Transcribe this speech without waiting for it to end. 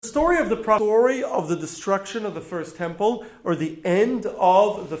story of the destruction of the first temple, or the end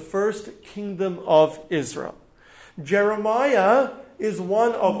of the first kingdom of Israel. Jeremiah is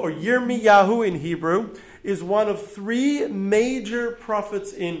one of, or Yirmiyahu in Hebrew, is one of three major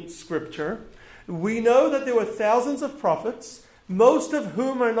prophets in Scripture. We know that there were thousands of prophets, most of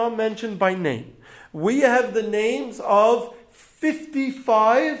whom are not mentioned by name. We have the names of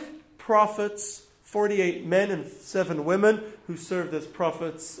 55 prophets, 48 men and 7 women who served as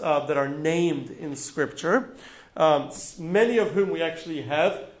prophets that are named in Scripture. Many of whom we actually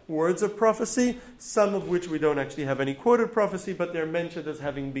have words of prophecy, some of which we don't actually have any quoted prophecy, but they're mentioned as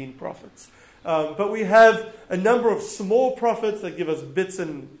having been prophets. But we have a number of small prophets that give us bits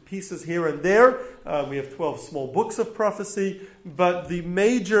and pieces here and there. We have 12 small books of prophecy, but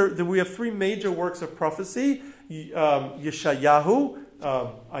we have 3 major works of prophecy: Yeshayahu,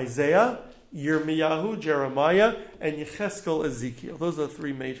 Isaiah, Yirmiyahu, Jeremiah, and Yecheskel, Ezekiel. Those are the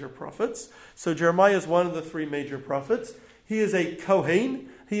 3 major prophets. So Jeremiah is one of the 3 major prophets. He is a Kohen.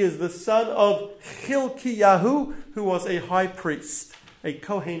 He is the son of Chilkiyahu, who was a high priest, a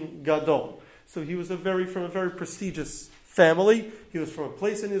Kohen Gadol. So he was from a very prestigious family. He was from a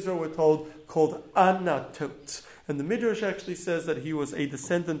place in Israel, we're told, called Anatot. And the Midrash actually says that he was a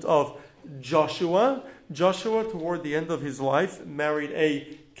descendant of Joshua. Joshua, toward the end of his life, married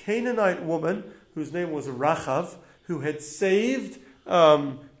a Canaanite woman whose name was Rachav, who had saved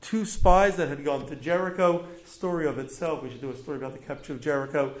 2 spies that had gone to Jericho. Story of itself. We should do a story about the capture of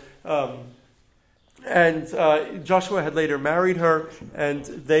Jericho. And Joshua had later married her, and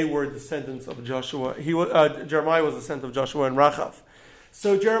they were descendants of Joshua. Jeremiah was a descendant of Joshua and Rachav.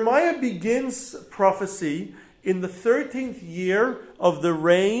 So Jeremiah begins prophecy in the 13th year of the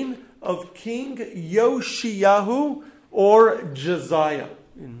reign of King Yoshiyahu, or Josiah,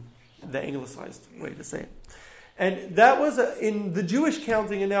 in the anglicized way to say it. And that was in the Jewish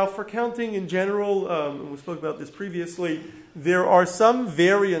counting, and now for counting in general, we spoke about this previously, there are some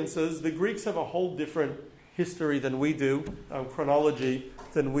variances. The Greeks have a whole different history than we do, chronology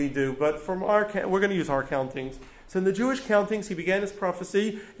than we do, but we're going to use our countings. So in the Jewish countings, he began his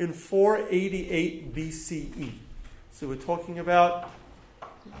prophecy in 488 BCE. So we're talking about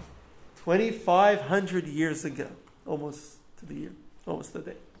 2,500 years ago, almost to the year, almost the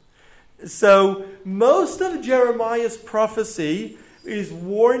day. So most of Jeremiah's prophecy is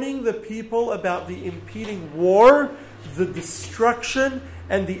warning the people about the impending war, the destruction,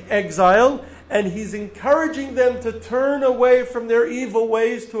 and the exile, and he's encouraging them to turn away from their evil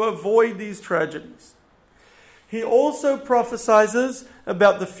ways to avoid these tragedies. He also prophesies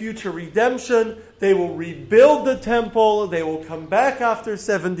about the future redemption. They will rebuild the temple, they will come back after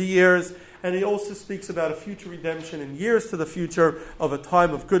 70 years, and he also speaks about a future redemption in years to the future of a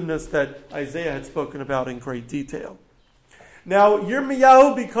time of goodness that Isaiah had spoken about in great detail. Now,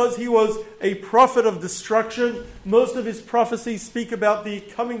 Yirmiyahu, because he was a prophet of destruction, most of his prophecies speak about the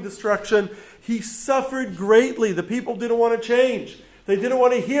coming destruction. He suffered greatly. The people didn't want to change. They didn't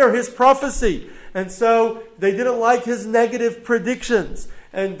want to hear his prophecy. And so they didn't like his negative predictions.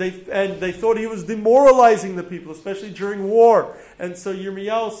 And they thought he was demoralizing the people, especially during war. And so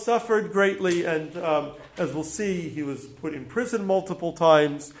Yirmiyahu suffered greatly, and as we'll see, he was put in prison multiple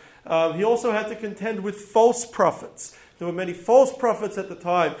times. He also had to contend with false prophets. There were many false prophets at the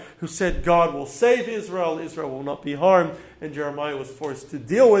time who said God will save Israel, Israel will not be harmed, and Jeremiah was forced to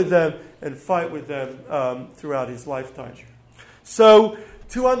deal with them and fight with them throughout his lifetime. So,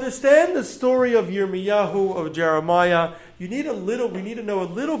 to understand the story of Yirmiyahu, of Jeremiah, we need to know a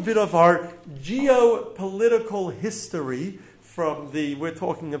little bit of our geopolitical history we're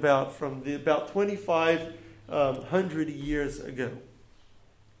talking about about 2,500 years ago.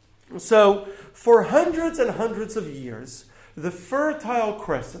 So, for hundreds and hundreds of years, the Fertile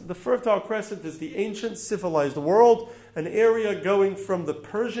Crescent is the ancient civilized world, an area going from the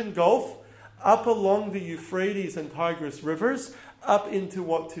Persian Gulf up along the Euphrates and Tigris rivers, up into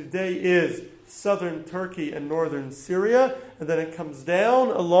what today is southern Turkey and northern Syria, and then it comes down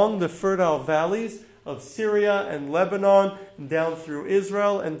along the fertile valleys of Syria and Lebanon, and down through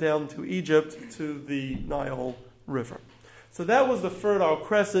Israel and down to Egypt to the Nile River. So that was the Fertile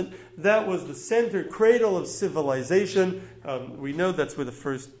Crescent. That was the center, cradle of civilization. We know that's where the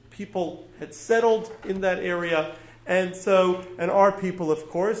first people had settled in that area. And our people, of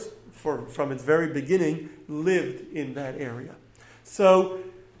course, from its very beginning, lived in that area. So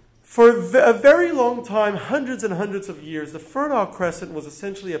for a very long time, hundreds and hundreds of years, the Fertile Crescent was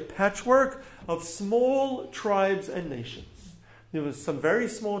essentially a patchwork of small tribes and nations. There was some very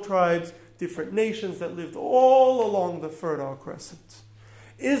small tribes, different nations that lived all along the Fertile Crescent.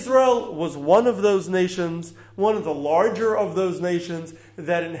 Israel was one of those nations, one of the larger of those nations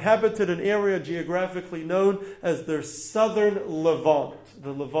that inhabited an area geographically known as the southern Levant.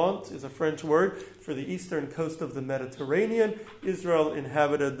 The Levant is a French word for the eastern coast of the Mediterranean. Israel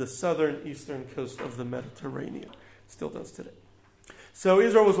inhabited the southern eastern coast of the Mediterranean. Still does today. So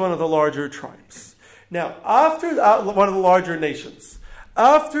Israel was one of the larger tribes. Now, after one of the larger nations,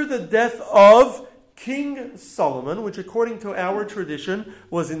 after the death of King Solomon, which according to our tradition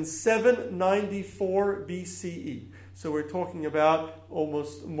was in 794 BCE. So we're talking about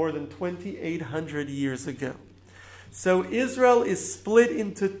almost more than 2,800 years ago. So Israel is split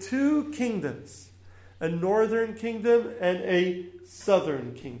into two kingdoms, a northern kingdom and a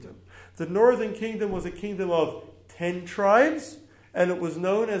southern kingdom. The northern kingdom was a kingdom of 10 tribes, and it was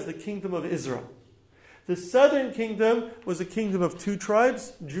known as the kingdom of Israel. The southern kingdom was a kingdom of 2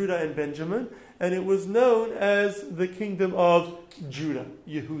 tribes, Judah and Benjamin, and it was known as the kingdom of Judah,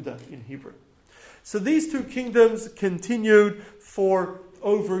 Yehuda in Hebrew. So these two kingdoms continued for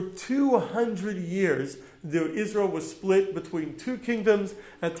over 200 years. Israel was split between two kingdoms.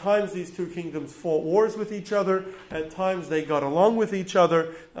 At times these two kingdoms fought wars with each other. At times they got along with each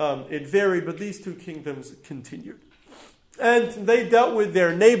other. It varied, but these two kingdoms continued. And they dealt with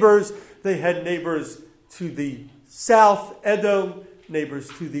their neighbors. They had neighbors to the south, Edom, neighbors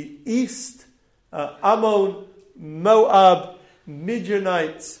to the east, Ammon, Moab,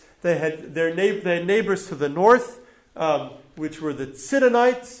 Midianites. They had neighbors to the north, which were the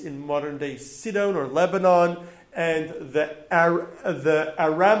Sidonites in modern-day Sidon or Lebanon, and the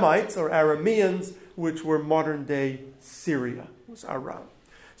Aramites or Arameans, which were modern-day Syria. It was Aram.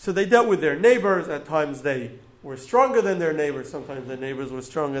 So they dealt with their neighbors. At times they were stronger than their neighbors. Sometimes their neighbors were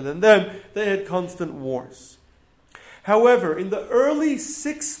stronger than them. They had constant wars. However, in the early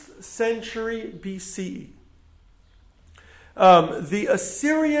 6th century BCE, the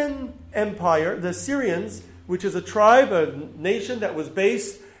Assyrian Empire, the Assyrians, which is a tribe, a nation that was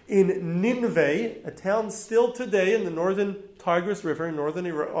based in Nineveh, a town still today in the northern Tigris River,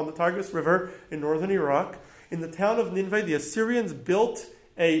 on the Tigris River in northern Iraq. In the town of Nineveh, the Assyrians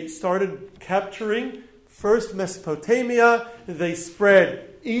started capturing first Mesopotamia. They spread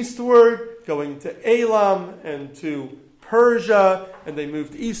eastward, going to Elam and to Persia, and they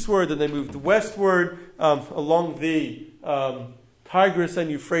moved eastward and they moved westward along the Tigris and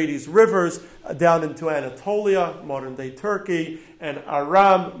Euphrates rivers down into Anatolia, modern-day Turkey, and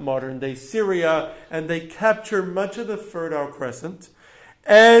Aram, modern-day Syria, and they capture much of the Fertile Crescent,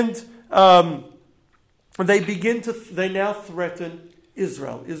 and they now threaten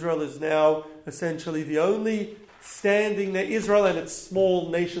Israel. Israel is now essentially the only standing there. Israel and its small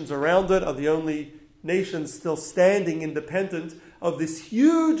nations around it are the only nations still standing independent of this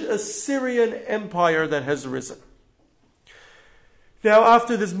huge Assyrian empire that has risen. Now,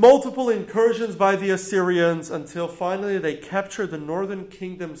 after this multiple incursions by the Assyrians, until finally they capture the northern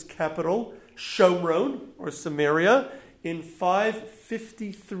kingdom's capital, Shomron, or Samaria, in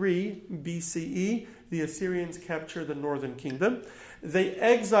 553 BCE, the Assyrians capture the northern kingdom. They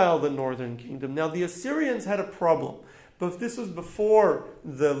exile the northern kingdom. Now, the Assyrians had a problem, but this was before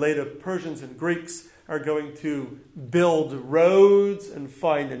the later Persians and Greeks are going to build roads and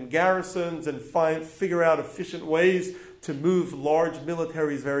find garrisons and figure out efficient ways to move large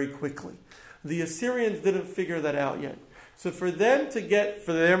militaries very quickly. The Assyrians didn't figure that out yet. So for them to get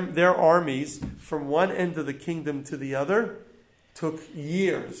their armies from one end of the kingdom to the other took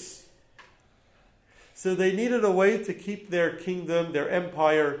years. So they needed a way to keep their kingdom, their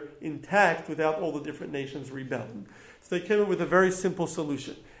empire intact without all the different nations rebelling. So they came up with a very simple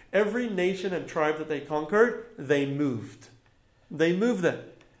solution. Every nation and tribe that they conquered, they moved. They moved them.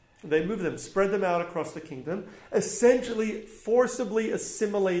 Spread them out across the kingdom, essentially forcibly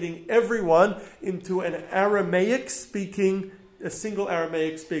assimilating everyone into a single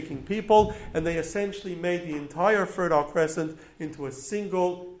Aramaic-speaking people, and they essentially made the entire Fertile Crescent into a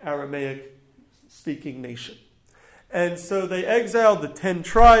single Aramaic-speaking nation. And so they exiled the 10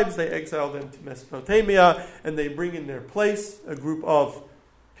 tribes, they exiled them to Mesopotamia, and they bring in their place a group of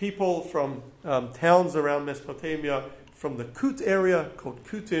people from towns around Mesopotamia, from the Kut area, called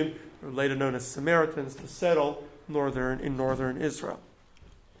Kutim, or later known as Samaritans, to settle in northern Israel.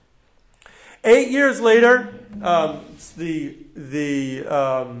 8 years later, the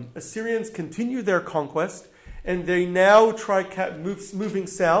Assyrians continue their conquest, and they now moving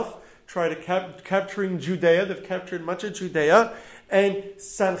south, capturing Judea. They've captured much of Judea, And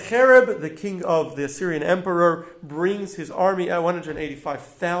Sancherib, the king of the Assyrian emperor, brings his army,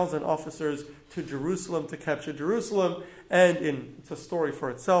 185,000 officers, to Jerusalem to capture Jerusalem. And it's a story for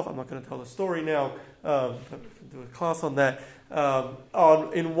itself. I'm not going to tell the story now. But we can do a class on that.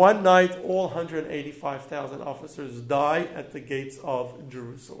 In one night, all 185,000 officers die at the gates of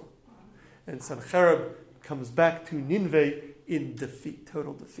Jerusalem. And Sancherib comes back to Nineveh in defeat,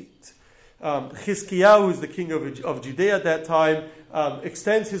 total defeat. Chizkiyahu, who's the king of Judea at that time,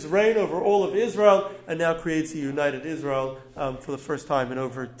 extends his reign over all of Israel and now creates a united Israel for the first time in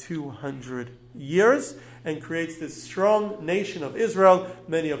over 200 years and creates this strong nation of Israel.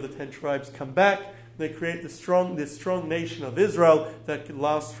 Many of the 10 tribes come back. They create this strong nation of Israel that could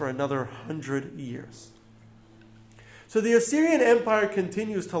last for another 100 years. So the Assyrian Empire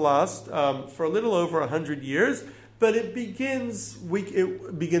continues to last for a little over 100 years, but it begins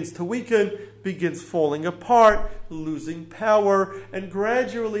to weaken, begins falling apart, losing power, and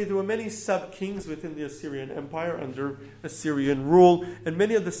gradually there were many sub-kings within the Assyrian Empire under Assyrian rule, and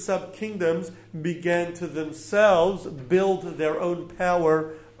many of the sub-kingdoms began to themselves build their own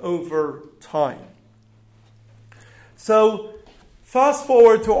power over time. So, fast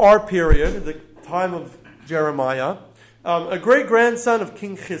forward to our period, the time of Jeremiah. A great-grandson of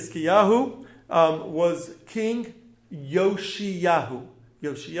King Chizkiyahu was King Yoshiyahu.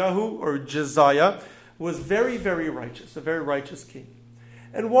 Yoshiyahu, or Josiah, was very, very righteous, a very righteous king.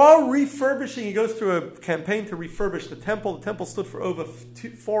 And while refurbishing, he goes through a campaign to refurbish the temple. The temple stood for over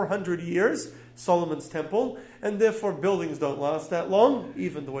 400 years, Solomon's temple, and therefore buildings don't last that long,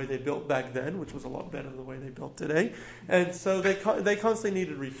 even the way they built back then, which was a lot better than the way they built today. And so they constantly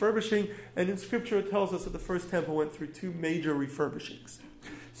needed refurbishing, and in Scripture it tells us that the first temple went through 2 major refurbishings.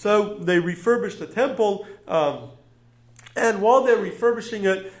 So they refurbished the temple, and while they're refurbishing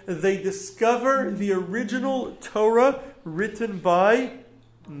it, they discover the original Torah written by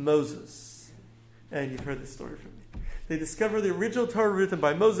Moses. And you've heard this story from me. They discover the original Torah written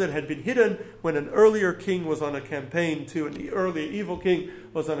by Moses that had been hidden when an earlier king was on a campaign an earlier evil king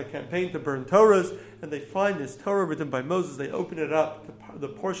was on a campaign to burn Torahs, and they find this Torah written by Moses. They open it up, the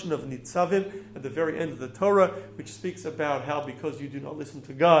portion of Nitzavim at the very end of the Torah, which speaks about how because you do not listen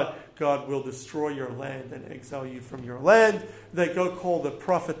to God, God will destroy your land and exile you from your land. They go call the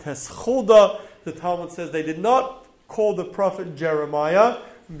prophetess Huldah. The Talmud says they did not call the prophet Jeremiah,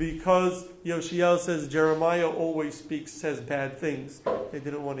 because Yoshiyahu says Jeremiah always says bad things. They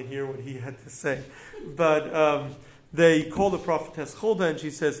didn't want to hear what he had to say. But they call the prophetess Huldah, and she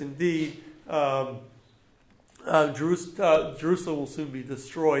says, indeed, Jerusalem will soon be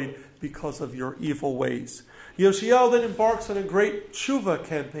destroyed because of your evil ways. Yoshiyahu then embarks on a great tshuva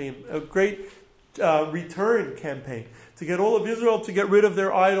campaign, a great return campaign, to get all of Israel to get rid of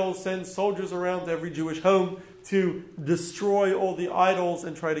their idols, send soldiers around to every Jewish home to destroy all the idols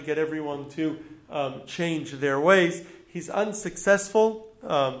and try to get everyone to change their ways. He's unsuccessful.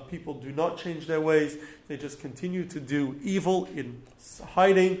 People do not change their ways. They just continue to do evil in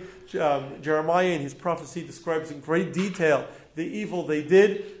hiding. Jeremiah in his prophecy describes in great detail the evil they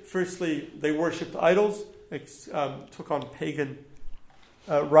did. Firstly, they worshipped idols, took on pagan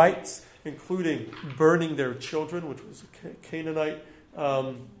rites, including burning their children, which was a Canaanite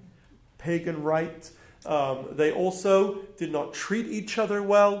pagan rite. They also did not treat each other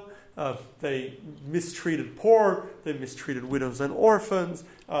well. They mistreated poor. They mistreated widows and orphans.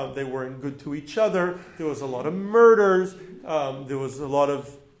 They weren't good to each other. There was a lot of murders. There was a lot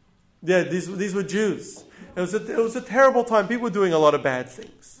of... these were Jews. It was a terrible time. People were doing a lot of bad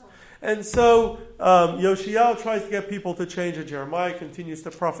things. And so Yoshiyahu tries to get people to change, and Jeremiah continues to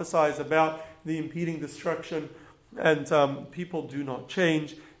prophesy about the impending destruction, and people do not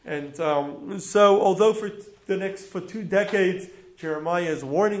change. And so, although for 2 decades, Jeremiah is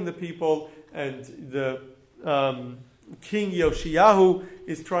warning the people, and the King Yoshiyahu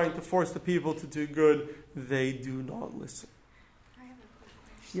is trying to force the people to do good, they do not listen. I have a quick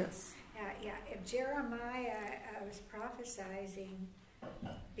question. Yes. If Jeremiah was prophesizing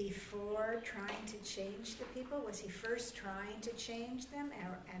before trying to change the people, was he first trying to change them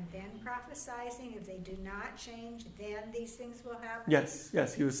and then prophesizing? If they do not change, then these things will happen? Yes.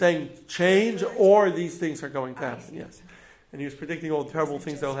 He was saying change or these things are going to happen. Yes. And he was predicting all the terrible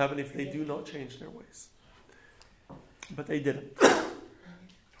things that will happen if they do not change their ways. But they didn't.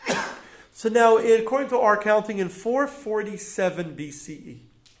 So now, according to our counting, in 447 BCE,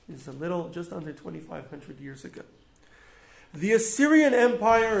 is just under 2,500 years ago, the Assyrian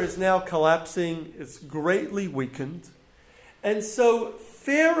Empire is now collapsing. It's greatly weakened. And so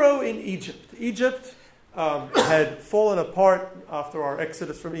Pharaoh in Egypt had fallen apart after our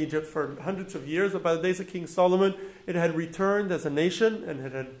exodus from Egypt for hundreds of years, but by the days of King Solomon, it had returned as a nation, and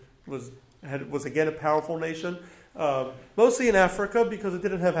it was again a powerful nation, mostly in Africa because it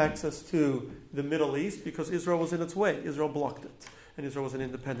didn't have access to the Middle East because Israel was in its way. Israel blocked it, and Israel was an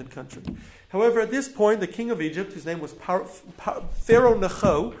independent country. However, at this point, the king of Egypt, whose name was Pharaoh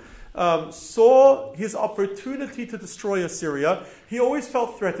Necho, saw his opportunity to destroy Assyria. He always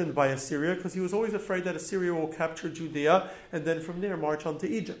felt threatened by Assyria because he was always afraid that Assyria will capture Judea and then from there march on to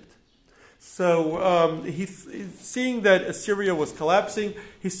Egypt. So seeing that Assyria was collapsing,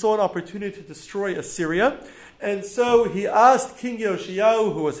 he saw an opportunity to destroy Assyria. And so he asked King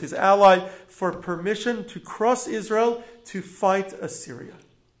Yoshiyahu, who was his ally, for permission to cross Israel to fight Assyria.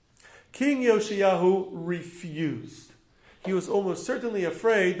 King Yoshiyahu refused. He was almost certainly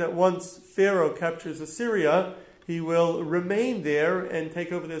afraid that once Pharaoh captures Assyria, he will remain there and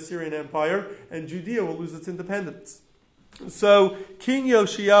take over the Assyrian Empire, and Judea will lose its independence. So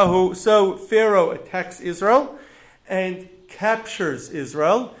Pharaoh attacks Israel and captures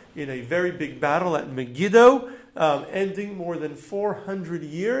Israel in a very big battle at Megiddo, ending more than 400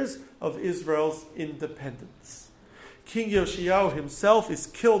 years of Israel's independence. King Yoshiyahu himself is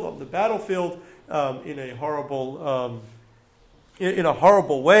killed on the battlefield in a horrible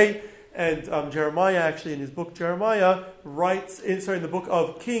way. And Jeremiah, actually, in his book Jeremiah, in the book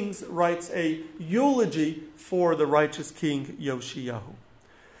of Kings, writes a eulogy for the righteous king Yoshiyahu.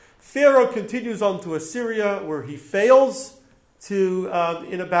 Pharaoh continues on to Assyria, where he fails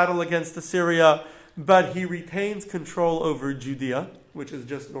in a battle against Assyria, but he retains control over Judea, which is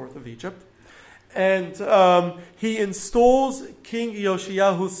just north of Egypt. And he installs King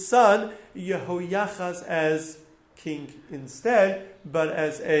Yoshiyahu's son, Yehoiachaz, as king instead, but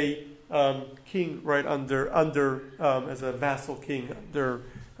as a king right as a vassal king under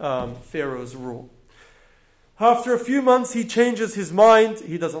Pharaoh's rule. After a few months, he changes his mind.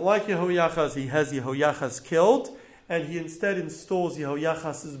 He doesn't like Yehoiachaz. He has Yehoiachaz killed, and he instead installs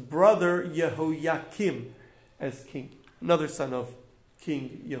Yehoiachaz's brother Yehoiakim as king, another son of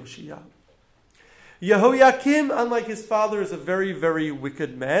King Yoshiyahu. Yehoiakim, unlike his father, is a very, very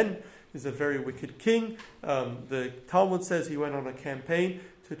wicked man. He's a very wicked king. The Talmud says he went on a campaign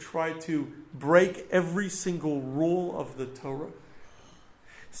to try to break every single rule of the Torah.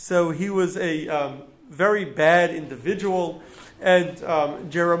 So he was a very bad individual, and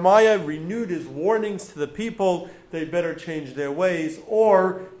Jeremiah renewed his warnings to the people. They better change their ways,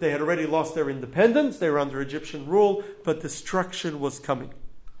 or they had already lost their independence. They were under Egyptian rule, but destruction was coming.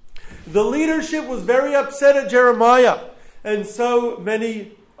 The leadership was very upset at Jeremiah, and so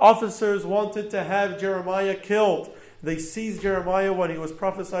many officers wanted to have Jeremiah killed. They seized Jeremiah when he was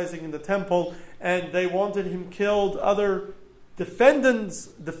prophesying in the temple, and they wanted him killed. Other defenders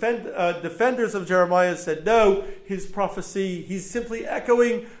of Jeremiah said, no, his prophecy, he's simply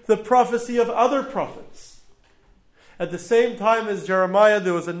echoing the prophecy of other prophets. At the same time as Jeremiah,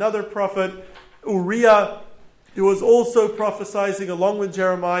 there was another prophet, Uriah, who was also prophesying along with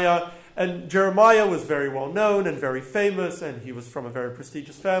Jeremiah. And Jeremiah was very well known and very famous, and he was from a very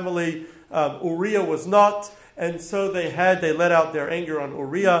prestigious family. Uriah was not, and so they let out their anger on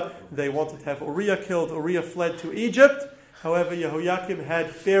Uriah. They wanted to have Uriah killed. Uriah fled to Egypt. However, Yehoiakim had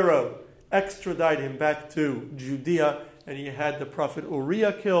Pharaoh extradite him back to Judea, and he had the prophet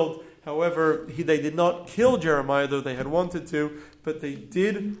Uriah killed. However, they did not kill Jeremiah, though they had wanted to, but they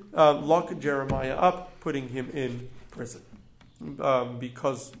did lock Jeremiah up, putting him in prison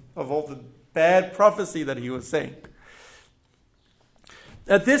because of all the bad prophecy that he was saying.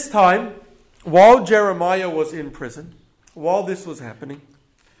 At this time, while Jeremiah was in prison, while this was happening,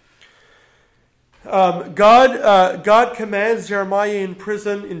 God commands Jeremiah in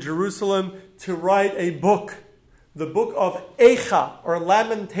prison in Jerusalem to write a book, the book of Eicha, or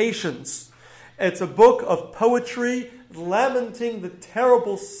Lamentations. It's a book of poetry lamenting the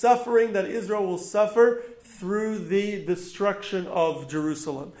terrible suffering that Israel will suffer through the destruction of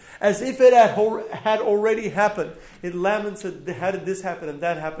Jerusalem. As if it had already happened. It laments how did this happen and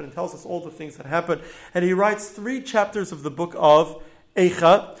that happen, and tells us all the things that happened. And he writes 3 chapters of the book of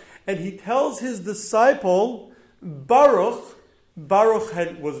Eicha, and he tells his disciple Baruch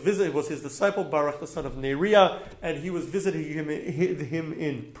was his disciple Baruch, the son of Neriah, and he was visiting him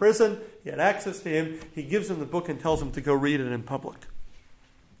in prison. He had access to him. He gives him the book and tells him to go read it in public.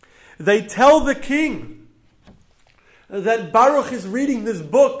 They tell the king that Baruch is reading this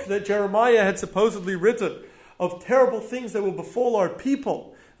book that Jeremiah had supposedly written of terrible things that will befall our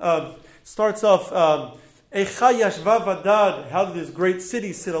people. Starts off, Eicha yashva vadad, how did this great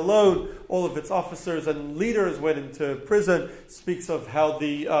city sit alone? All of its officers and leaders went into prison. Speaks of how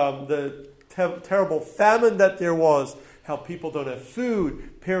the terrible famine that there was, how people don't have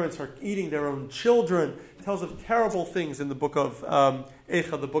food, parents are eating their own children. It tells of terrible things in the book of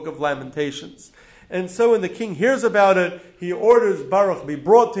Eicha, the book of Lamentations. And so when the king hears about it, he orders Baruch be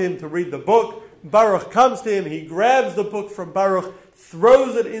brought to him to read the book. Baruch comes to him, he grabs the book from Baruch,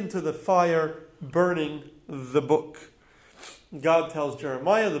 throws it into the fire, burning the book. God tells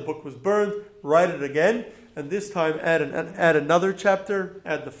Jeremiah the book was burned, write it again, and this time add another chapter,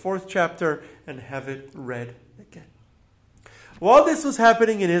 add the 4th chapter, and have it read again. While this was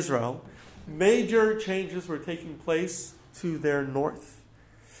happening in Israel, major changes were taking place to their north.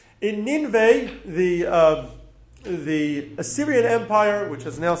 In Nineveh, the Assyrian Empire, which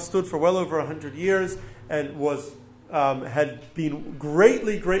has now stood for well over 100 years and had been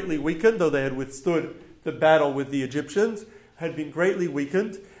greatly weakened, though they had withstood the battle with the Egyptians, had been greatly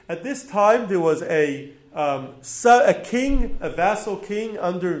weakened. At this time, there was a king, a vassal king,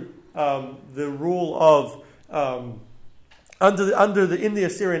 under the rule of in the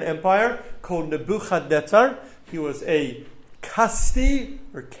Assyrian Empire, called Nebuchadnezzar. He was a Kasti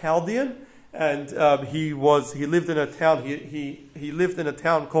or Chaldean, and he lived in a town. He lived in a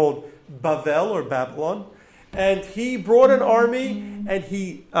town called Bavel or Babylon, and he brought an army, and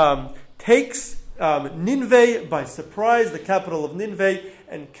he takes Nineveh by surprise, the capital of Nineveh,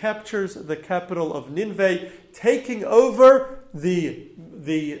 and captures the capital of Nineveh, taking over the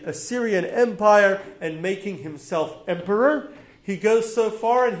Assyrian Empire and making himself emperor. He goes so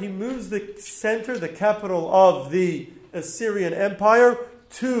far and he moves the center, the capital of the Assyrian Empire,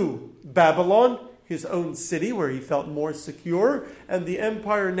 to Babylon, his own city where he felt more secure, and the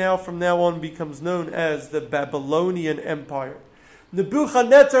empire from now on becomes known as the Babylonian Empire.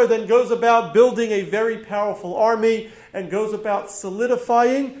 Nebuchadnezzar then goes about building a very powerful army and goes about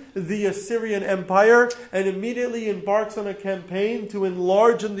solidifying the Assyrian Empire and immediately embarks on a campaign to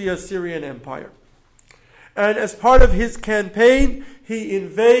enlarge the Assyrian Empire. And as part of his campaign, he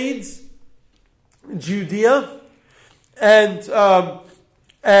invades Judea, he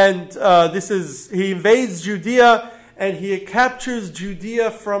invades Judea and he captures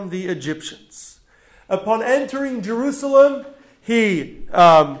Judea from the Egyptians. Upon entering Jerusalem, he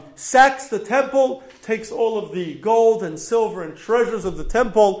sacks the temple, takes all of the gold and silver and treasures of the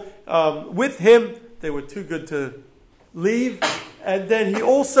temple with him. They were too good to leave. And then he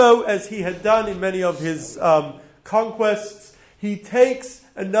also, as he had done in many of his conquests, he takes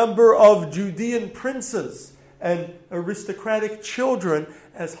a number of Judean princes and aristocratic children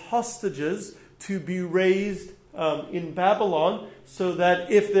as hostages to be raised in Babylon, so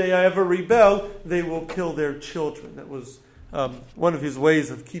that if they ever rebel, they will kill their children. That was one of his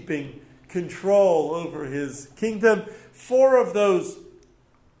ways of keeping control over his kingdom. 4 of those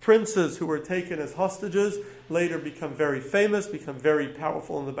princes who were taken as hostages later become very famous, become very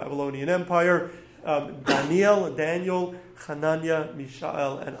powerful in the Babylonian Empire. Daniel, Hananiah,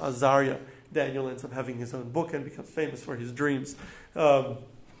 Mishael, and Azariah. Daniel ends up having his own book and becomes famous for his dreams. But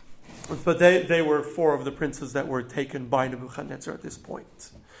they were 4 of the princes that were taken by Nebuchadnezzar at this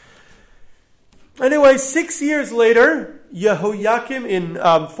point. Anyway, 6 years later, Yehoiakim in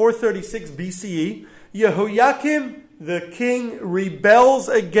 436 BCE, Yehoiakim, the king, rebels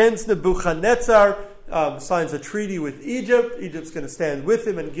against Nebuchadnezzar, signs a treaty with Egypt. Egypt's going to stand with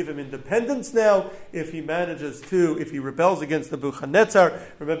him and give him independence now if he rebels against Nebuchadnezzar.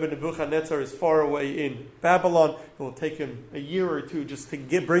 Remember, Nebuchadnezzar is far away in Babylon. It will take him a year or two just to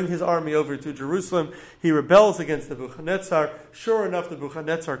bring his army over to Jerusalem. He rebels against Nebuchadnezzar. Sure enough,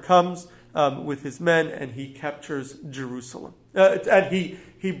 Nebuchadnezzar comes with his men and he captures Jerusalem. And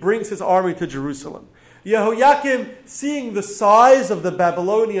he brings his army to Jerusalem. Yehoiakim, seeing the size of the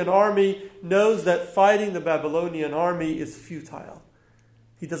Babylonian army, knows that fighting the Babylonian army is futile.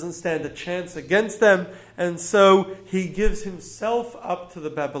 He doesn't stand a chance against them, and so he gives himself up to the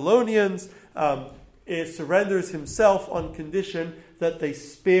Babylonians, surrenders himself on condition that they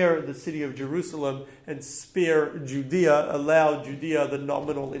spare the city of Jerusalem and spare Judea, allow Judea the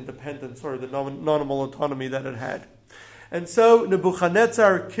nominal independence or the nominal autonomy that it had. And so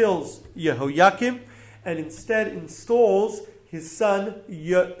Nebuchadnezzar kills Yehoiakim and instead installs his son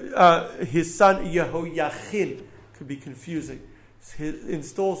Yehoiachin. Could be confusing. He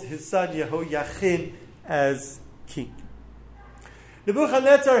installs his son Yehoiachin as king.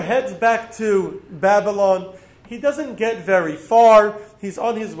 Nebuchadnezzar heads back to Babylon. He doesn't get very far. He's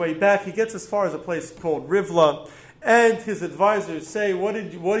on his way back. He gets as far as a place called Rivla, and his advisors say, "What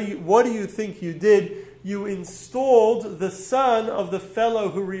do you think you did? You installed the son of the fellow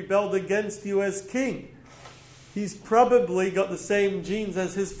who rebelled against you as king. He's probably got the same genes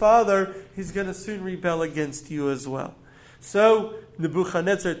as his father. He's going to soon rebel against you as well." So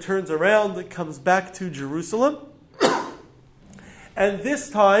Nebuchadnezzar turns around and comes back to Jerusalem. And this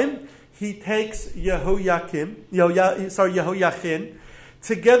time, he takes Yehoiachin,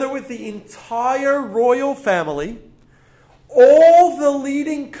 together with the entire royal family, all the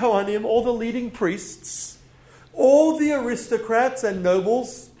leading Kohanim, all the leading priests, all the aristocrats and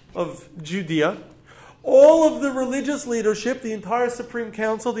nobles of Judea, all of the religious leadership, the entire Supreme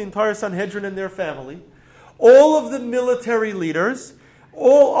Council, the entire Sanhedrin and their family, all of the military leaders,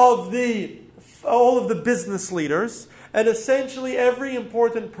 all of the business leaders, and essentially every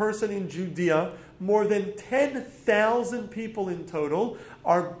important person in Judea, more than 10,000 people in total,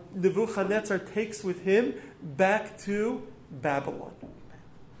 Nebuchadnezzar takes with him back to Babylon.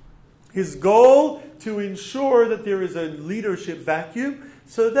 His goal to ensure that there is a leadership vacuum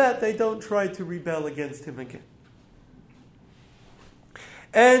so that they don't try to rebel against him again.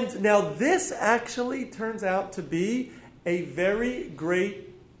 And now this actually turns out to be a very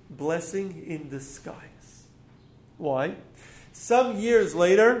great blessing in disguise. Why? Some 12 years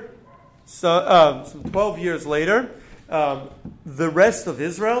later, the rest of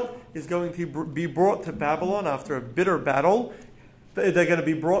Israel is going to be brought to Babylon after a bitter battle. They're going to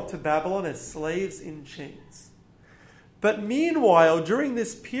be brought to Babylon as slaves in chains. But meanwhile, during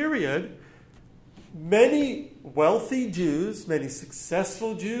this period, many wealthy Jews, many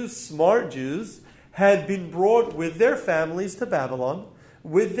successful Jews, smart Jews, had been brought with their families to Babylon,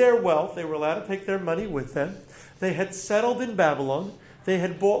 with their wealth. They were allowed to take their money with them. They had settled in Babylon. They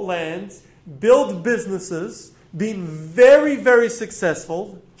had bought lands, built businesses, been very, very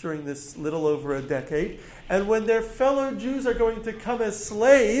successful during this little over a decade. And when their fellow Jews are going to come as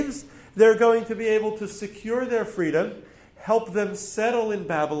slaves, they're going to be able to secure their freedom, help them settle in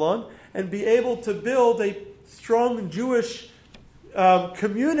Babylon, and be able to build a strong Jewish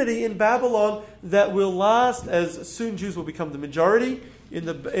community in Babylon that will last, as soon Jews will become the majority in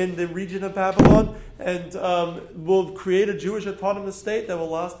the region of Babylon, and will create a Jewish autonomous state that will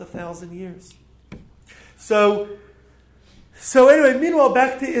last 1,000 years. So anyway, meanwhile,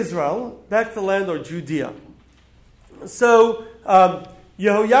 back to Israel, back to the land or Judea. So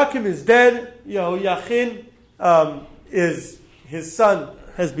Yehoiakim is dead. Yehoiachin his son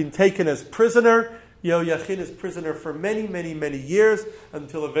has been taken as prisoner. Yehoiachin is prisoner for many, many, many years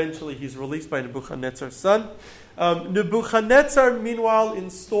until eventually he's released by Nebuchadnezzar's son. Nebuchadnezzar, meanwhile,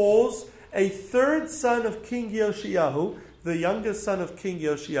 installs a third son of King Yoshiyahu, the youngest son of King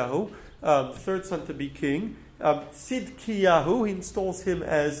Yoshiyahu, third son to be king, Tzidkiyahu. He installs him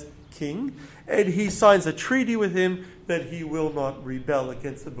as king, and he signs a treaty with him that he will not rebel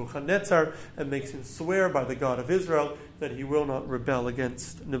against Nebuchadnezzar, and makes him swear by the God of Israel that he will not rebel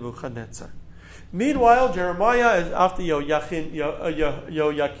against Nebuchadnezzar. Meanwhile, Jeremiah, after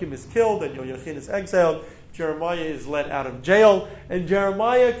Yehoiakim is killed and Yehoiachin is exiled, Jeremiah is let out of jail, and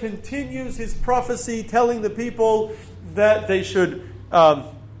Jeremiah continues his prophecy, telling the people that they should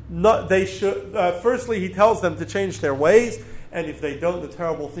firstly, he tells them to change their ways, and if they don't, the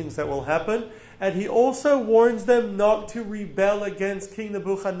terrible things that will happen. And he also warns them not to rebel against King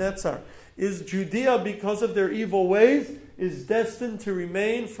Nebuchadnezzar. Is Judea, because of their evil ways, is destined to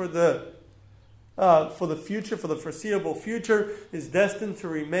remain for the future, for the foreseeable future, is destined to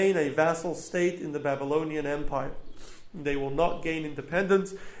remain a vassal state in the Babylonian Empire. They will not gain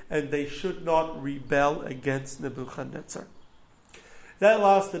independence, and they should not rebel against Nebuchadnezzar. That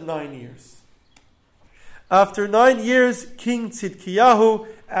lasted 9 years. After 9 years, King Tzidkiyahu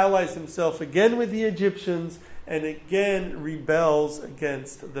allies himself again with the Egyptians and again rebels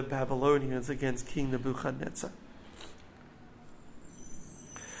against the Babylonians, against King Nebuchadnezzar.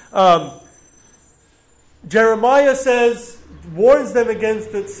 Jeremiah warns them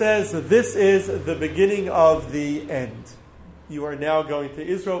against it, says, this is the beginning of the end. You are now going to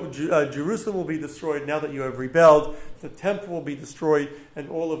Israel. Jerusalem will be destroyed now that you have rebelled. The temple will be destroyed, and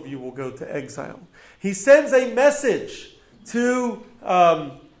all of you will go to exile. He sends a message to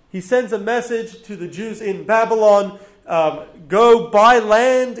the Jews in Babylon. Go buy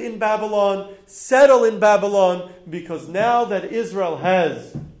land in Babylon, settle in Babylon, because now that Israel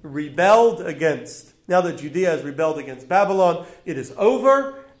has rebelled now that Judea has rebelled against Babylon, it is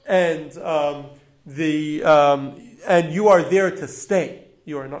over, and and you are there to stay.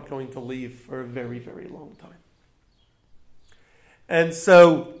 You are not going to leave for a very, very long time. And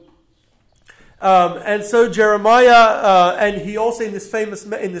so Jeremiah, and he also in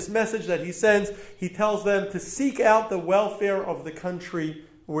this message that he sends, he tells them to seek out the welfare of the country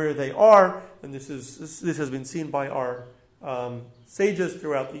where they are, and this has been seen by our sages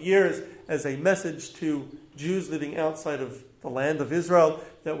throughout the years as a message to Jews living outside of the land of Israel,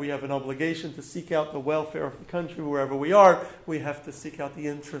 that we have an obligation to seek out the welfare of the country wherever we are. We have to seek out the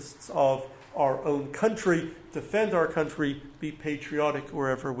interests of our own country, defend our country, be patriotic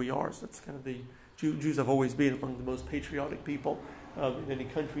wherever we are. So that's kind of the Jews have always been among the most patriotic people in any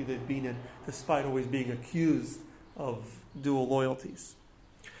country they've been in, despite always being accused of dual loyalties.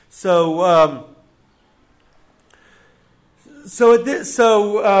 So at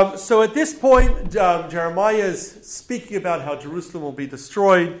this point, Jeremiah is speaking about how Jerusalem will be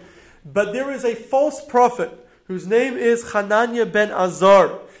destroyed, but there is a false prophet whose name is Hananiah ben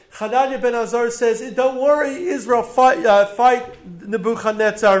Azar. Hananiah ben Azar says, "Don't worry, Israel, fight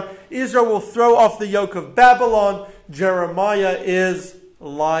Nebuchadnezzar. Israel will throw off the yoke of Babylon. Jeremiah is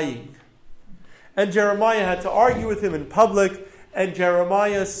lying." And Jeremiah had to argue with him in public, and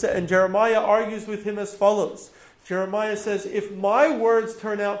Jeremiah argues with him as follows. Jeremiah says, if my words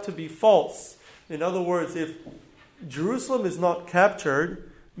turn out to be false, in other words, if Jerusalem is not captured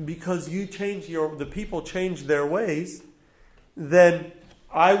because the people changed their ways, then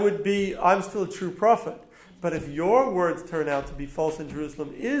I'm still a true prophet. But if your words turn out to be false and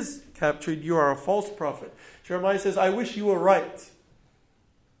Jerusalem is captured, you are a false prophet. Jeremiah says, I wish you were right.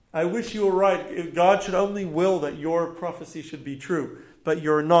 I wish you were right. God should only will that your prophecy should be true. But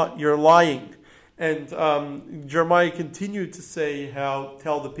you're not. You're lying. And Jeremiah continued to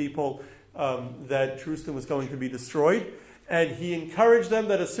tell the people that Jerusalem was going to be destroyed. And he encouraged them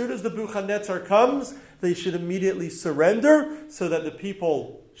that as soon as Nebuchadnezzar comes, they should immediately surrender so that the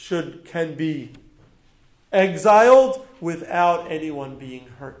people can be exiled without anyone being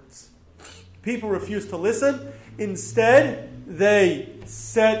hurt. People refused to listen. Instead, they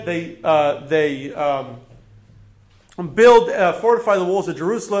fortify the walls of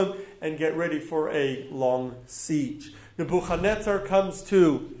Jerusalem and get ready for a long siege. Nebuchadnezzar comes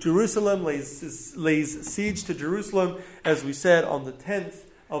to Jerusalem, lays siege to Jerusalem, as we said, on the 10th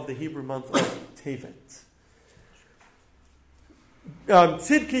of the Hebrew month of Tevet.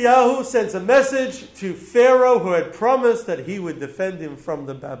 Tzidkiyahu sends a message to Pharaoh, who had promised that he would defend him from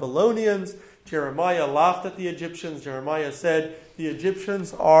the Babylonians. Jeremiah laughed at the Egyptians. Jeremiah said, the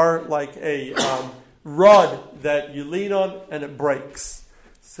Egyptians are like a rod that you lean on and it breaks.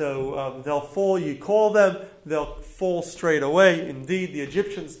 So they'll fall, you call them, they'll fall straight away. Indeed, the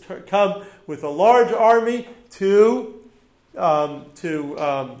Egyptians come with a large army to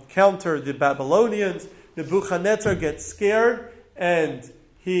counter the Babylonians. Nebuchadnezzar gets scared and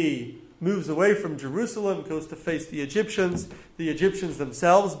he moves away from Jerusalem, goes to face the Egyptians. The Egyptians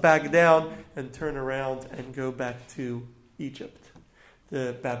themselves back down and turn around and go back to Egypt.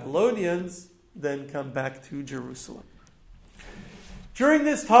 The Babylonians then come back to Jerusalem. During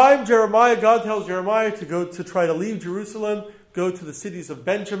this time, God tells Jeremiah to go to try to leave Jerusalem, go to the cities of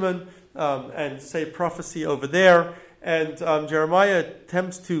Benjamin, and say prophecy over there. And Jeremiah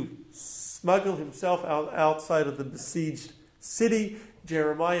attempts to smuggle himself outside of the besieged city.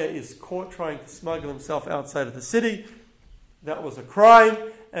 Jeremiah is caught trying to smuggle himself outside of the city. That was a crime,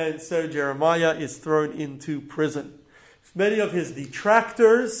 and so Jeremiah is thrown into prison. Many of his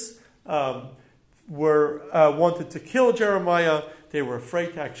detractors wanted to kill Jeremiah. They were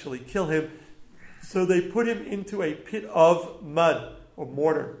afraid to actually kill him. So they put him into a pit of mud or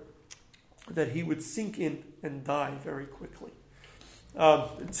mortar that he would sink in and die very quickly.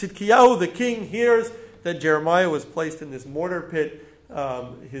 Tzidkiyahu, the king, hears that Jeremiah was placed in this mortar pit.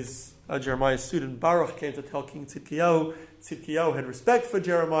 Jeremiah's student Baruch came to tell King Tzidkiyahu. Tzidkiyahu had respect for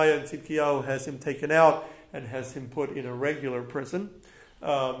Jeremiah, and Tzidkiyahu has him taken out and has him put in a regular prison.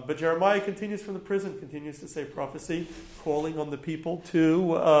 But Jeremiah continues from the prison, continues to say prophecy, calling on the people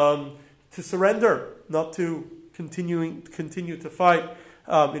to surrender, not to continue to fight.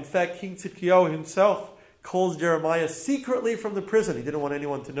 In fact, King Tzidkiyahu himself calls Jeremiah secretly from the prison. He didn't want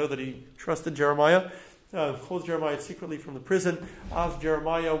anyone to know that he trusted Jeremiah. Calls Jeremiah secretly from the prison, asks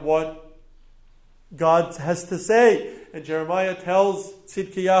Jeremiah what God has to say. And Jeremiah tells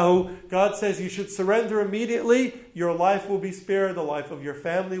Tzidkiyahu, God says you should surrender immediately. Your life will be spared. The life of your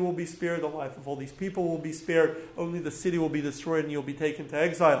family will be spared. The life of all these people will be spared. Only the city will be destroyed and you'll be taken to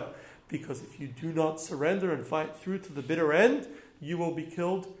exile. Because if you do not surrender and fight through to the bitter end, you will be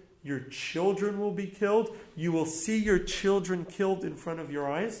killed. Your children will be killed. You will see your children killed in front of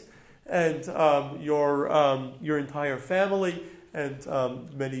your eyes. And your entire family and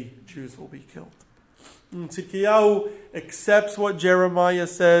many Jews will be killed. Tzidkiyahu accepts what Jeremiah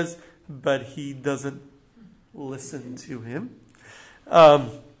says, but he doesn't listen to him.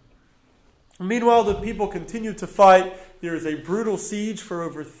 Meanwhile, the people continue to fight. There is a brutal siege for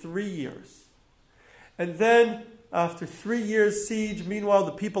over 3 years. And then after 3 years siege. Meanwhile,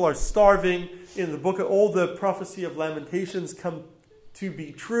 the people are starving. In the book, all the prophecy of Lamentations come to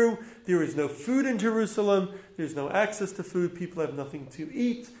be true. There is no food in Jerusalem. There's no access to food. People have nothing to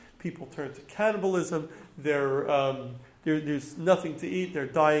eat. People turn to cannibalism. There's nothing to eat. They're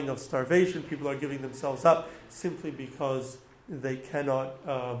dying of starvation. People are giving themselves up simply because they cannot.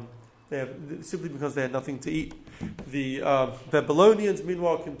 Simply because they had nothing to eat. The Babylonians,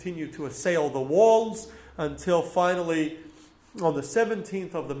 meanwhile, continue to assail the walls until finally, on the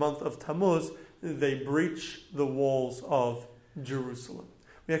 17th of the month of Tammuz, they breach the walls of Jerusalem.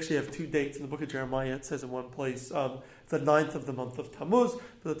 We actually have 2 dates in the book of Jeremiah. It says in one place the 9th of the month of Tammuz,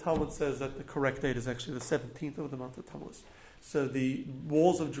 but the Talmud says that the correct date is actually the 17th of the month of Tammuz. So the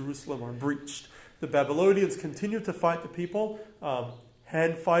walls of Jerusalem are breached. The Babylonians continue to fight the people,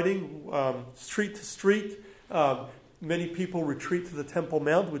 hand fighting, street to street. Many people retreat to the Temple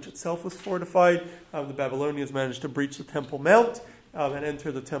Mount, which itself was fortified. The Babylonians managed to breach the Temple Mount and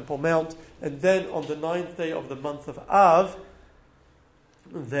enter the Temple Mount. And then on the 9th day of the month of Av,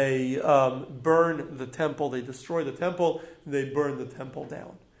 they burn the temple, they destroy the temple, they burn the temple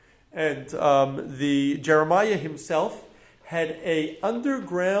down. And Jeremiah himself had a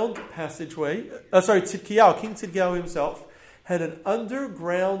underground passageway. King Tzidkiyahu himself had an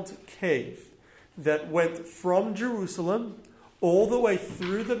underground cave that went from Jerusalem all the way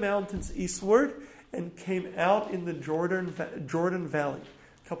through the mountains eastward and came out in the Jordan Valley,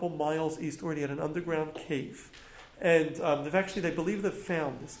 a couple miles eastward. He had an underground cave. And they believe they've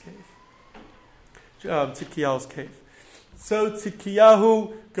found this cave, Tzidkiyahu's cave. So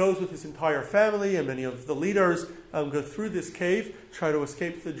Tzidkiyahu goes with his entire family, and many of the leaders go through this cave, try to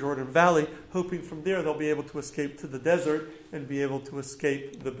escape to the Jordan Valley, hoping from there they'll be able to escape to the desert and be able to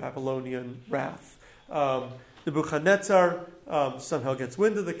escape the Babylonian wrath. Nebuchadnezzar somehow gets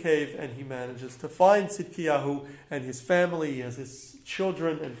wind of the cave, and he manages to find Tzidkiyahu and his family. He has his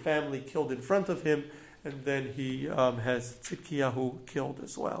children and family killed in front of him, and then he has Tzidkiyahu killed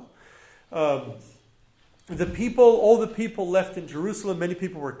as well. All the people left in Jerusalem, many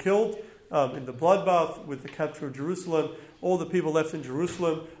people were killed in the bloodbath with the capture of Jerusalem. All the people left in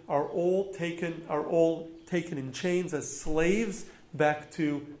Jerusalem are all taken in chains as slaves back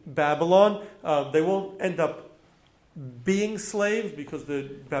to Babylon. They won't end up being slaves because the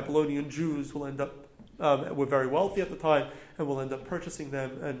Babylonian Jews will end up were very wealthy at the time and will end up purchasing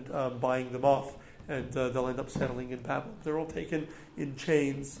them and buying them off. And they'll end up settling in Babylon. They're all taken in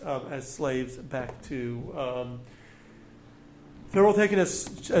chains as slaves back to. They're all taken as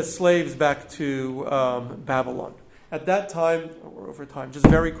slaves back to Babylon. At that time, or over time, just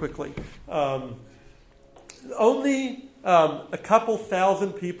very quickly, only a couple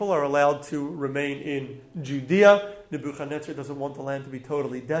thousand people are allowed to remain in Judea. Nebuchadnezzar doesn't want the land to be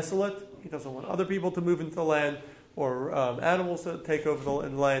totally desolate. He doesn't want other people to move into the land, or animals to take over the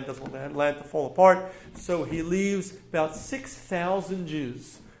land, doesn't want the land to fall apart. So he leaves about 6,000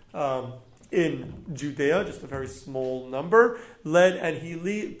 Jews in Judea, just a very small number, and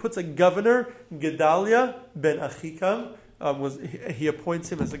he puts a governor, Gedaliah ben Achikam, he appoints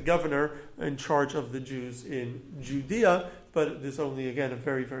him as a governor in charge of the Jews in Judea, but there's only, again, a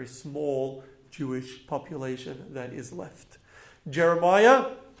very, very small Jewish population that is left.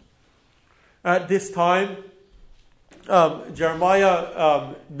 Jeremiah, at this time,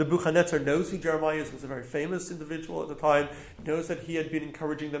 Nebuchadnezzar knows who Jeremiah is. He was a very famous individual at the time, knows that he had been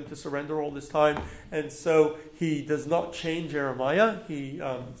encouraging them to surrender all this time, and so he does not chain Jeremiah. He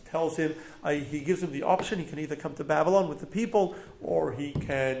tells him, he gives him the option. He can either come to Babylon with the people, or he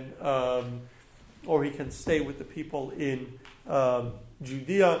can stay with the people in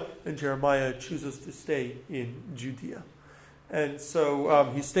Judea, and Jeremiah chooses to stay in Judea. And so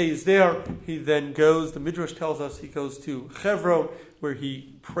he stays there. He then goes, the Midrash tells us, he goes to Hebron, where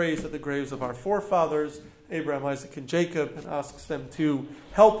he prays at the graves of our forefathers, Abraham, Isaac, and Jacob, and asks them to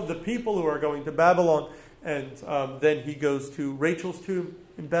help the people who are going to Babylon. And then he goes to Rachel's tomb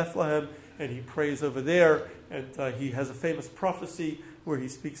in Bethlehem, and he prays over there. And he has a famous prophecy where he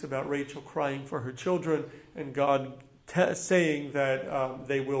speaks about Rachel crying for her children, and God saying that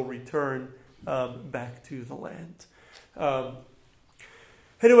they will return back to the land.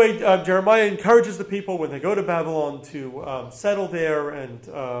 Jeremiah encourages the people when they go to Babylon to settle there and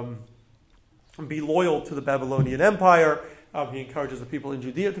be loyal to the Babylonian Empire. He encourages the people in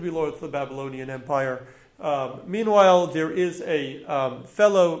Judea to be loyal to the Babylonian Empire. Meanwhile, there is a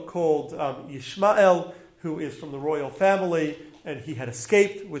fellow called Ishmael, who is from the royal family, and he had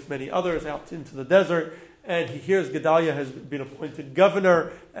escaped with many others out into the desert. and he hears Gedaliah has been appointed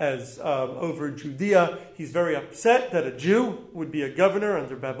governor as over Judea. He's very upset that a Jew would be a governor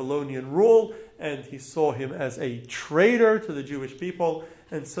under Babylonian rule, and he saw him as a traitor to the Jewish people.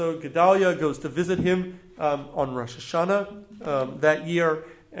 And so Gedaliah goes to visit him on Rosh Hashanah that year.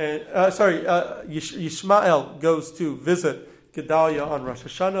 Yishmael goes to visit Gedaliah on Rosh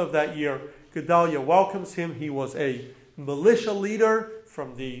Hashanah of that year. Gedaliah welcomes him. He was a militia leader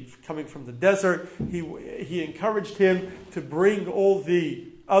coming from the desert. He encouraged him to bring all the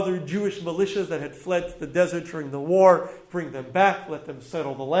other Jewish militias that had fled to the desert during the war, bring them back, let them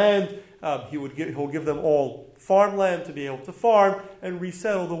settle the land. He'll give them all farmland to be able to farm and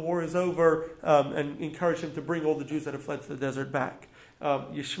resettle. The war is over, and encourage him to bring all the Jews that have fled to the desert back.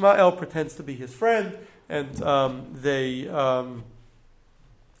 Yishmael pretends to be his friend, and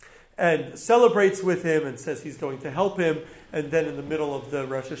and celebrates with him and says he's going to help him. And then in the middle of the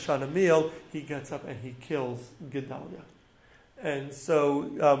Rosh Hashanah meal, he gets up and he kills Gedaliah. And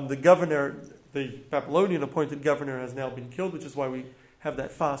so the governor, the Babylonian appointed governor, has now been killed, which is why we have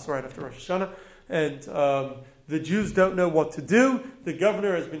that fast right after Rosh Hashanah. And the Jews don't know what to do. The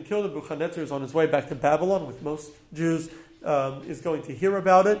governor has been killed, and Nebuchadnezzar is on his way back to Babylon with most Jews. Is going to hear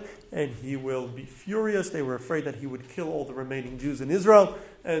about it, and he will be furious. They were afraid that he would kill all the remaining Jews in Israel,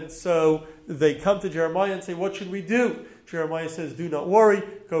 and so they come to Jeremiah and say, what should we do? Jeremiah says, do not worry,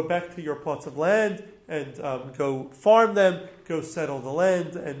 go back to your plots of land and go farm them, go settle the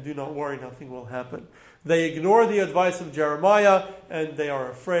land, and do not worry, nothing will happen. They ignore the advice of Jeremiah, and they are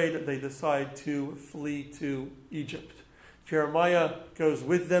afraid. They decide to flee to Egypt. Jeremiah goes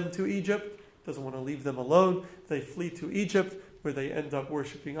with them to Egypt, doesn't want to leave them alone. They flee to Egypt, where they end up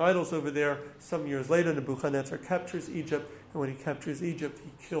worshipping idols over there. Some years later, Nebuchadnezzar captures Egypt, and when he captures Egypt,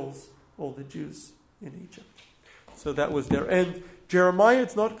 he kills all the Jews in Egypt. So that was their end. Jeremiah,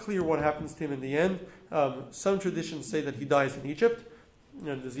 it's not clear what happens to him in the end. Some traditions say that he dies in Egypt,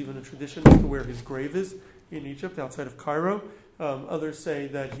 and there's even a tradition as to where his grave is in Egypt, outside of Cairo. Others say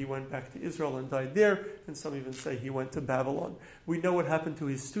that he went back to Israel and died there, and some even say he went to Babylon. We know what happened to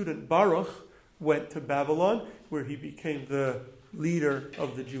his student Baruch. Went to Babylon, where he became the leader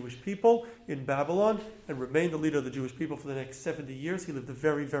of the Jewish people in Babylon and remained the leader of the Jewish people for the next 70 years. He lived a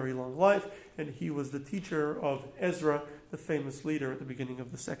very, very long life, and he was the teacher of Ezra, the famous leader at the beginning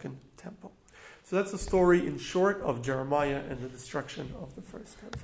of the Second Temple. So that's the story in short of Jeremiah and the destruction of the first temple.